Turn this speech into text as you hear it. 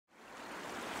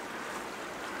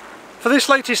For this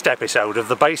latest episode of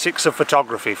the Basics of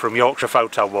Photography from Yorkshire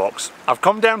Photo Walks, I've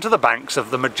come down to the banks of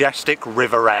the majestic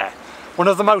River Aire, one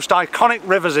of the most iconic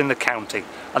rivers in the county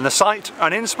and the site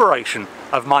and inspiration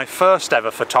of my first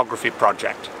ever photography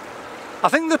project. I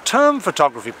think the term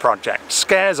photography project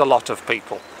scares a lot of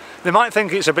people. They might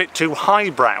think it's a bit too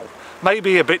highbrow,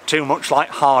 maybe a bit too much like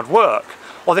hard work,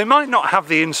 or they might not have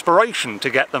the inspiration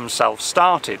to get themselves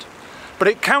started. But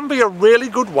it can be a really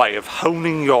good way of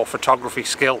honing your photography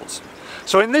skills.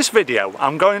 So in this video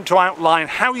I'm going to outline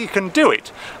how you can do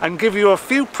it and give you a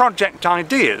few project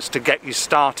ideas to get you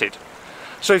started.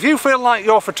 So if you feel like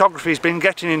your photography's been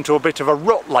getting into a bit of a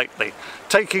rut lately,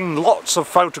 taking lots of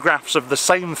photographs of the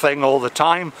same thing all the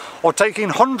time, or taking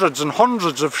hundreds and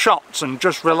hundreds of shots and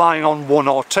just relying on one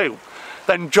or two,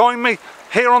 then join me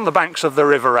here on the banks of the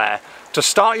River Aire to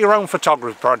start your own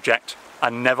photography project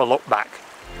and never look back.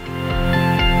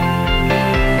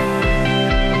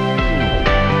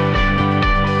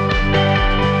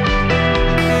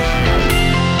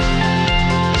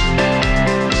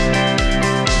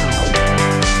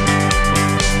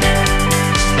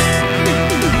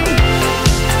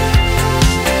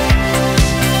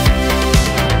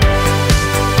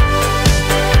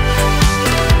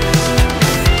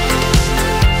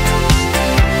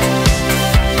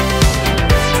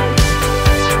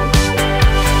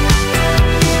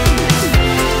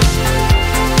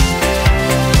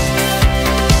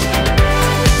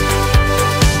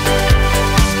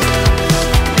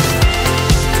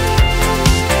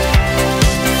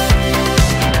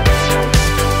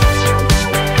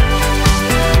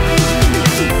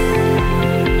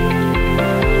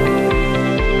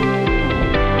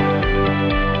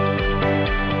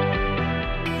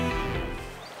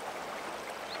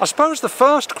 I suppose the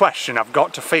first question I've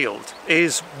got to field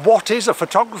is, what is a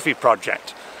photography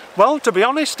project? Well, to be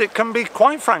honest, it can be,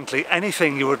 quite frankly,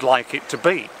 anything you would like it to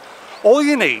be. All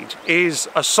you need is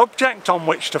a subject on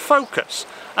which to focus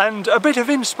and a bit of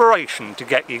inspiration to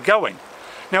get you going.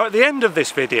 Now, at the end of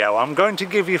this video, I'm going to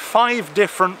give you 5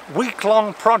 different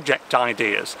week-long project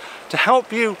ideas to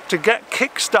help you to get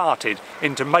kick-started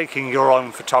into making your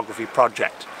own photography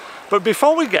project. But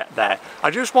before we get there,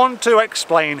 I just want to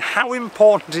explain how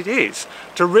important it is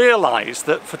to realise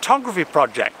that photography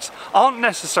projects aren't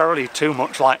necessarily too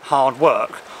much like hard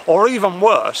work, or even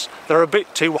worse, they're a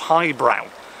bit too highbrow.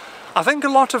 I think a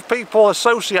lot of people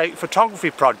associate photography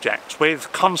projects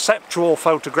with conceptual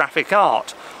photographic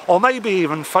art, or maybe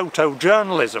even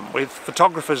photojournalism, with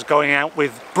photographers going out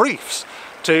with briefs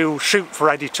to shoot for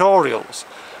editorials.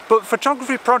 But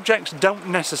photography projects don't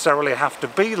necessarily have to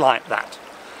be like that.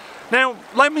 Now,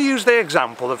 let me use the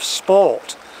example of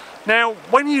sport. Now,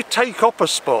 when you take up a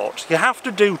sport, you have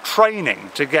to do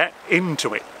training to get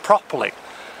into it properly.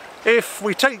 If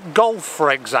we take golf,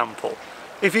 for example,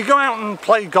 if you go out and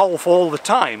play golf all the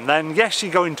time, then yes,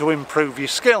 you're going to improve your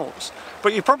skills,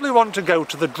 but you probably want to go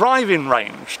to the driving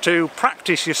range to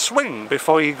practice your swing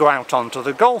before you go out onto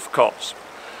the golf course.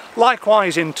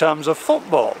 Likewise in terms of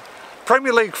football.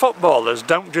 Premier League footballers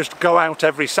don't just go out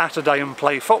every Saturday and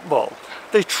play football.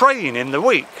 They train in the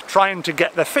week, trying to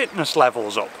get their fitness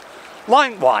levels up.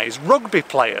 Likewise, rugby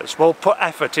players will put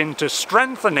effort into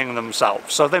strengthening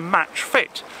themselves so they're match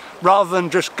fit, rather than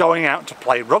just going out to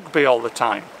play rugby all the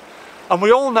time. And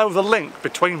we all know the link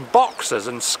between boxers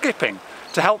and skipping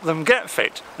to help them get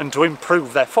fit and to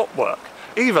improve their footwork,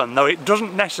 even though it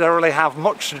doesn't necessarily have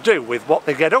much to do with what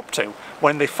they get up to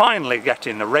when they finally get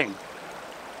in the ring.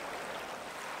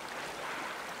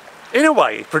 In a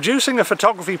way, producing a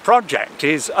photography project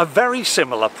is a very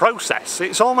similar process.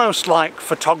 It's almost like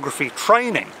photography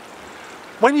training.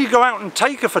 When you go out and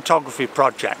take a photography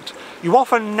project, you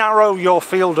often narrow your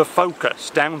field of focus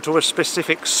down to a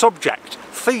specific subject,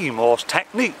 theme or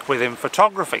technique within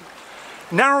photography.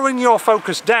 Narrowing your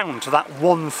focus down to that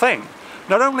one thing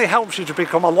not only helps you to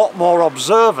become a lot more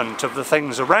observant of the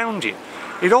things around you,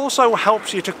 it also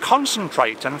helps you to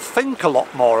concentrate and think a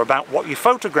lot more about what you're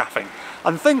photographing,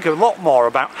 and think a lot more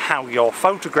about how you're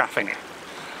photographing it.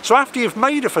 So after you've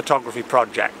made a photography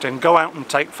project and go out and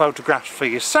take photographs for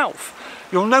yourself,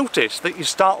 you'll notice that you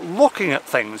start looking at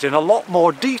things in a lot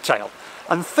more detail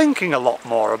and thinking a lot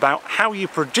more about how you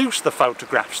produce the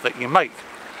photographs that you make.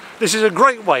 This is a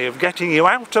great way of getting you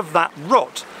out of that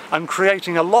rut and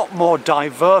creating a lot more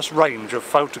diverse range of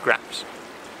photographs.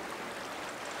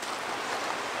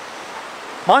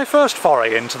 My first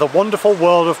foray into the wonderful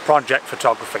world of project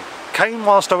photography came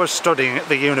whilst I was studying at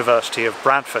the University of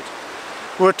Bradford.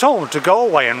 We were told to go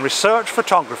away and research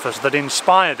photographers that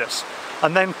inspired us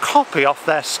and then copy off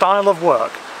their style of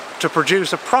work to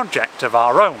produce a project of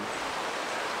our own.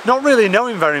 Not really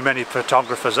knowing very many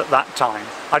photographers at that time,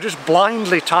 I just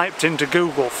blindly typed into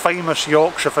Google famous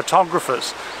Yorkshire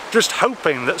photographers, just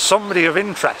hoping that somebody of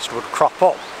interest would crop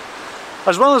up.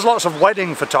 As well as lots of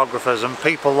wedding photographers and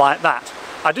people like that,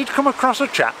 I did come across a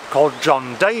chap called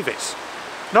John Davis.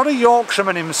 Not a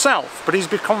Yorkshireman himself, but he's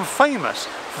become famous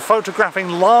for photographing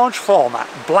large format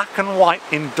black and white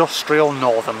industrial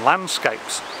northern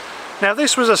landscapes. Now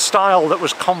this was a style that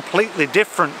was completely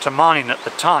different to mine at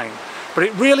the time, but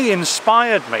it really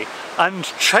inspired me and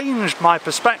changed my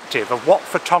perspective of what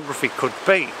photography could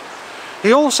be.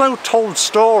 He also told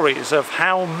stories of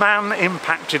how man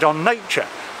impacted on nature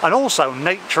and also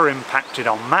nature impacted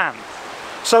on man.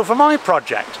 So for my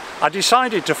project, I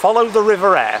decided to follow the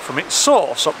River Aire from its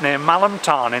source up near Malham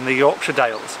Tarn in the Yorkshire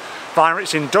Dales, via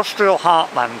its industrial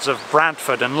heartlands of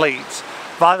Bradford and Leeds,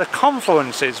 via the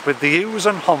confluences with the Ouse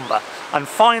and Humber, and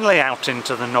finally out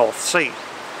into the North Sea.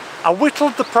 I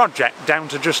whittled the project down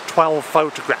to just 12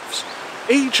 photographs,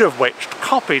 each of which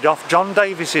copied off John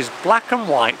Davis's black and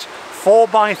white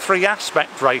 4:3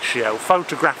 aspect ratio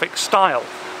photographic style,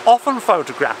 often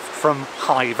photographed from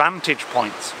high vantage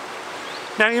points.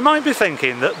 Now you might be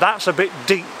thinking that that's a bit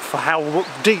deep for how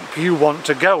deep you want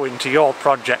to go into your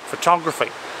project photography,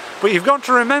 but you've got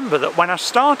to remember that when I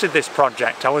started this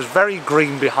project I was very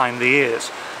green behind the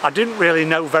ears. I didn't really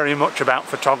know very much about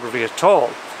photography at all.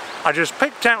 I just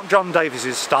picked out John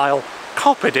Davis's style,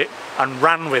 copied it and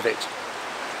ran with it.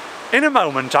 In a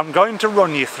moment I'm going to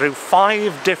run you through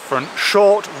 5 different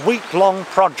short week-long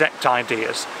project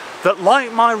ideas that,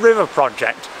 like my river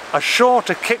project, are sure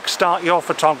to kickstart your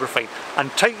photography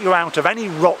and take you out of any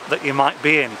rut that you might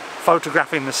be in,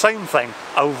 photographing the same thing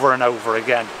over and over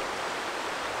again.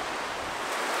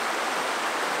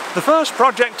 The first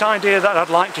project idea that I'd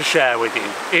like to share with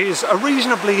you is a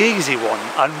reasonably easy one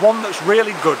and one that's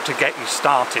really good to get you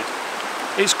started.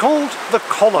 It's called the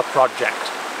Colour Project.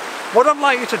 What I'd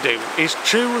like you to do is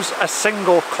choose a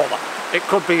single colour. It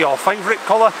could be your favourite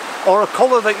colour or a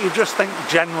colour that you just think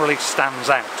generally stands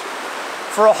out.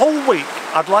 For a whole week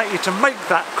I'd like you to make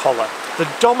that colour the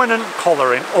dominant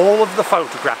colour in all of the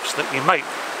photographs that you make.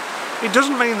 It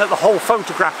doesn't mean that the whole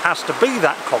photograph has to be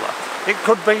that colour. It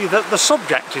could be that the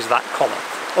subject is that colour,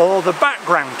 or the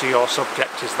background to your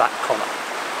subject is that colour.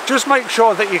 Just make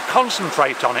sure that you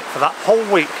concentrate on it for that whole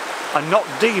week and not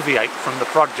deviate from the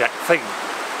project theme.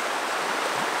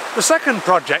 The second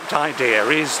project idea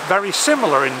is very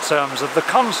similar in terms of the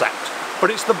concept, but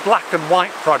it's the black and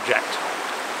white project.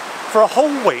 For a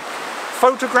whole week,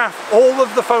 photograph all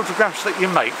of the photographs that you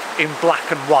make in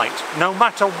black and white, no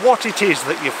matter what it is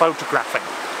that you're photographing.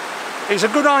 It's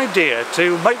a good idea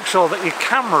to make sure that your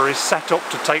camera is set up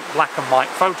to take black and white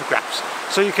photographs,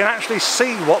 so you can actually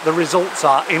see what the results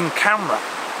are in camera,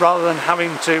 rather than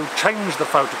having to change the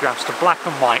photographs to black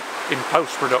and white in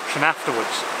post-production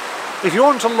afterwards. If you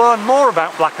want to learn more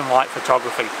about black and white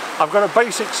photography, I've got a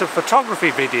Basics of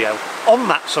Photography video on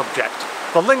that subject,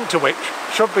 the link to which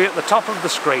should be at the top of the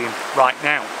screen right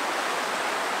now.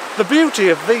 The beauty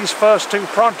of these first 2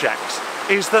 projects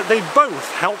is that they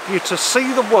both help you to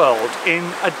see the world in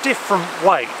a different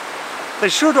way. They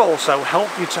should also help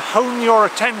you to hone your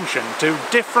attention to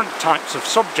different types of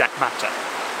subject matter,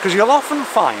 because you'll often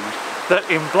find that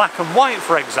in black and white,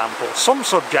 for example, some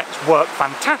subjects work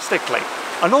fantastically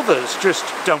and others just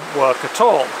don't work at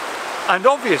all. And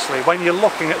obviously when you're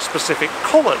looking at specific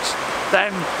colours,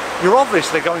 then you're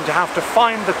obviously going to have to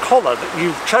find the colour that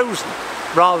you've chosen,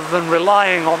 rather than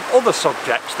relying on other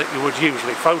subjects that you would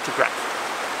usually photograph.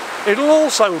 It'll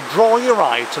also draw your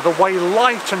eye to the way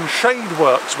light and shade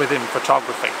works within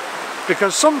photography,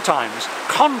 because sometimes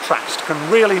contrast can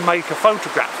really make a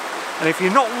photograph, and if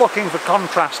you're not looking for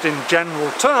contrast in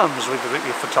general terms with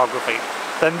your photography,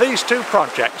 then these 2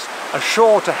 projects are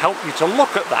sure to help you to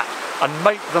look at that and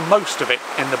make the most of it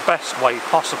in the best way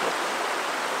possible.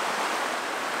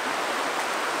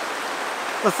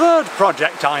 The third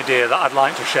project idea that I'd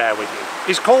like to share with you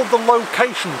is called the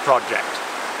Location Project.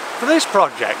 For this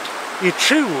project, you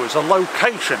choose a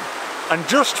location and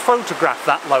just photograph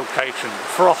that location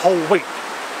for a whole week.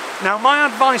 Now my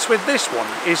advice with this one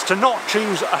is to not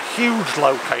choose a huge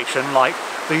location like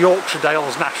the Yorkshire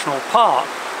Dales National Park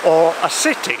or a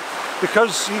city,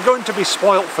 because you're going to be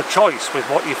spoilt for choice with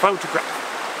what you photograph.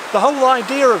 The whole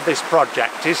idea of this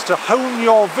project is to hone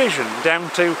your vision down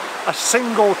to a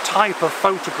single type of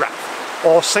photograph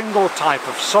or single type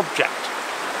of subject.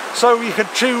 So you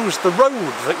could choose the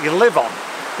road that you live on,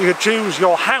 you could choose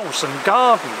your house and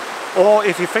garden, or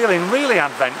if you're feeling really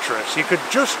adventurous, you could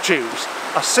just choose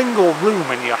a single room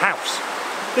in your house.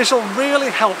 This will really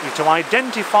help you to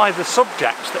identify the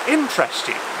subjects that interest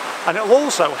you, and it will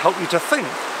also help you to think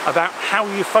about how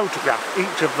you photograph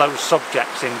each of those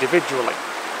subjects individually.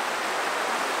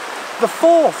 The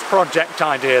fourth project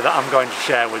idea that I'm going to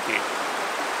share with you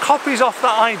copies off the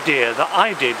idea that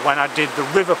I did when I did the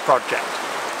river project.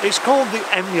 It's called the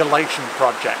emulation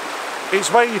project.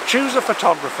 It's where you choose a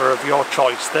photographer of your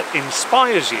choice that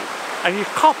inspires you and you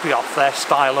copy off their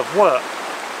style of work.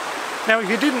 Now, if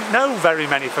you didn't know very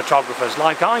many photographers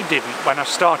like I didn't when I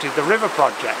started the river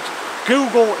project,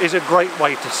 Google is a great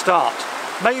way to start.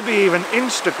 Maybe even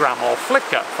Instagram or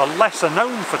Flickr for lesser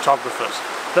known photographers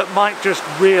that might just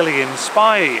really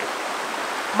inspire you.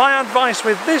 My advice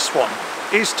with this one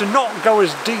is to not go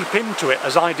as deep into it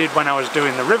as I did when I was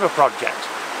doing the river project.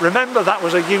 Remember, that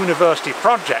was a university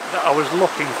project that I was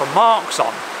looking for marks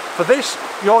on. For this,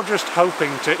 you're just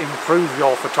hoping to improve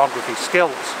your photography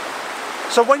skills.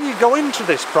 So when you go into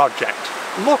this project,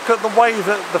 look at the way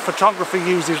that the photographer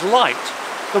uses light,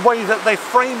 the way that they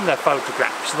frame their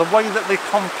photographs, the way that they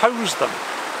compose them,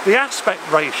 the aspect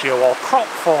ratio or crop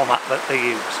format that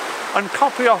they use, and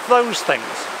copy off those things.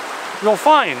 You'll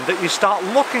find that you start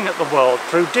looking at the world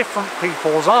through different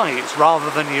people's eyes rather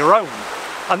than your own.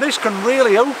 And this can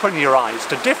really open your eyes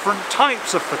to different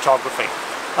types of photography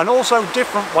and also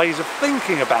different ways of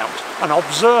thinking about and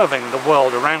observing the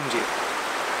world around you.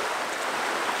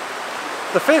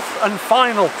 The fifth and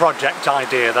final project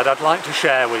idea that I'd like to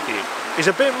share with you is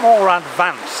a bit more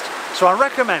advanced, so I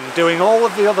recommend doing all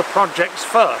of the other projects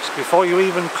first before you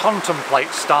even contemplate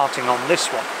starting on this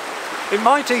one. It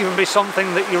might even be something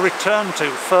that you return to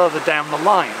further down the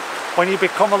line when you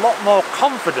become a lot more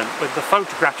confident with the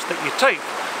photographs that you take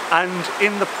and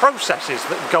in the processes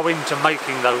that go into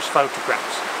making those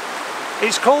photographs.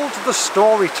 It's called the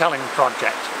storytelling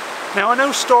project. Now, I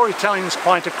know storytelling is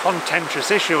quite a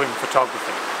contentious issue in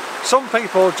photography. Some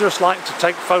people just like to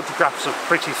take photographs of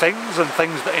pretty things and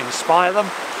things that inspire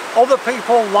them. Other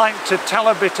people like to tell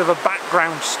a bit of a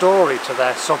background story to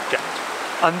their subject.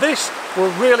 And this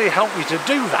will really help you to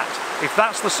do that if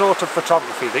that's the sort of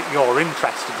photography that you're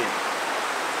interested in.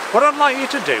 What I'd like you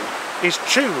to do is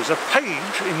choose a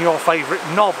page in your favourite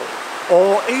novel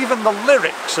or even the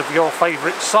lyrics of your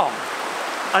favourite song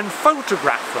and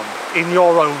photograph them in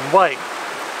your own way.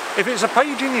 If it's a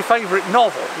page in your favourite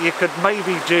novel, you could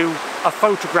maybe do a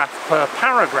photograph per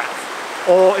paragraph,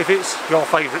 or if it's your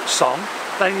favourite song,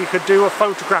 then you could do a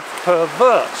photograph per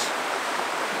verse.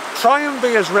 Try and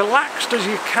be as relaxed as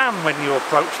you can when you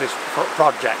approach this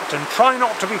project and try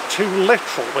not to be too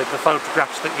literal with the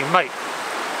photographs that you make.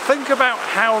 Think about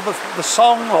how the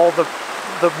song or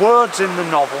the words in the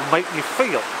novel make you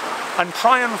feel and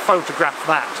try and photograph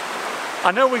that.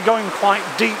 I know we're going quite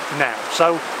deep now,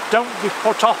 so don't be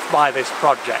put off by this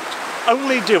project.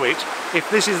 Only do it if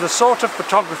this is the sort of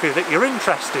photography that you're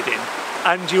interested in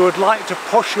and you would like to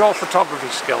push your photography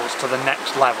skills to the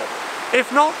next level.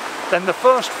 If not, then the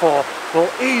first four will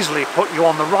easily put you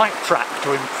on the right track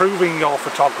to improving your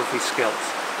photography skills.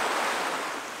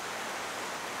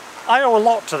 I owe a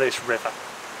lot to this river.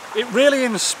 It really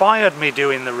inspired me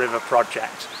doing the river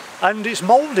project, and it's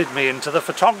moulded me into the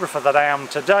photographer that I am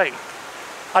today.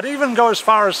 I'd even go as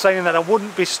far as saying that I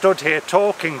wouldn't be stood here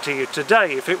talking to you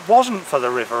today if it wasn't for the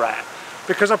river air,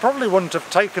 because I probably wouldn't have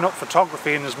taken up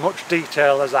photography in as much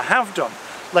detail as I have done,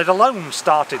 let alone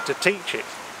started to teach it.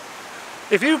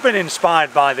 If you've been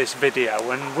inspired by this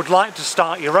video and would like to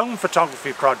start your own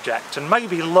photography project and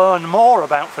maybe learn more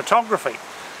about photography,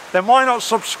 then why not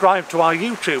subscribe to our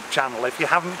YouTube channel if you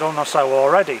haven't done so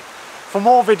already, for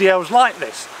more videos like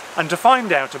this and to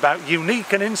find out about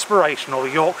unique and inspirational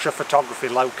Yorkshire photography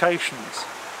locations.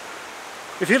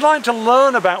 If you'd like to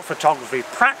learn about photography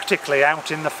practically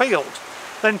out in the field,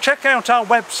 then check out our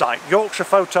website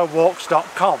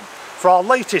yorkshirephotowalks.com for our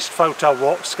latest photo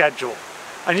walk schedule,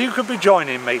 and you could be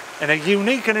joining me in a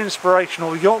unique and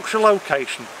inspirational Yorkshire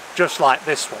location just like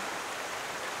this one.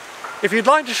 If you'd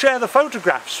like to share the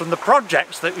photographs from the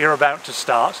projects that you're about to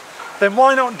start, then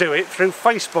why not do it through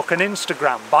Facebook and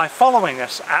Instagram by following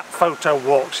us at Photo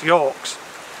Walks Yorks.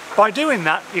 By doing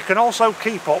that, you can also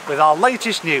keep up with our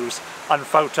latest news and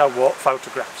photo walk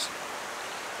photographs.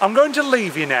 I'm going to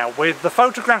leave you now with the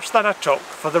photographs that I took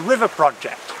for the river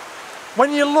project.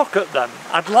 When you look at them,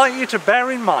 I'd like you to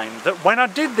bear in mind that when I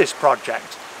did this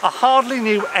project, I hardly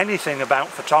knew anything about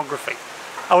photography.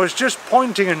 I was just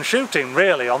pointing and shooting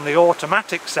really on the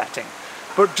automatic setting,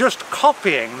 but just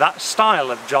copying that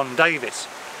style of John Davis.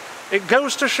 It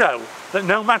goes to show that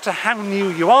no matter how new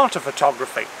you are to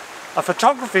photography, a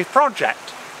photography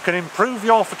project can improve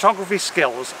your photography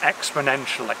skills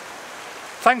exponentially.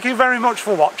 Thank you very much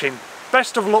for watching.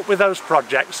 Best of luck with those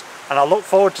projects, and I look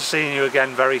forward to seeing you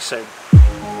again very soon.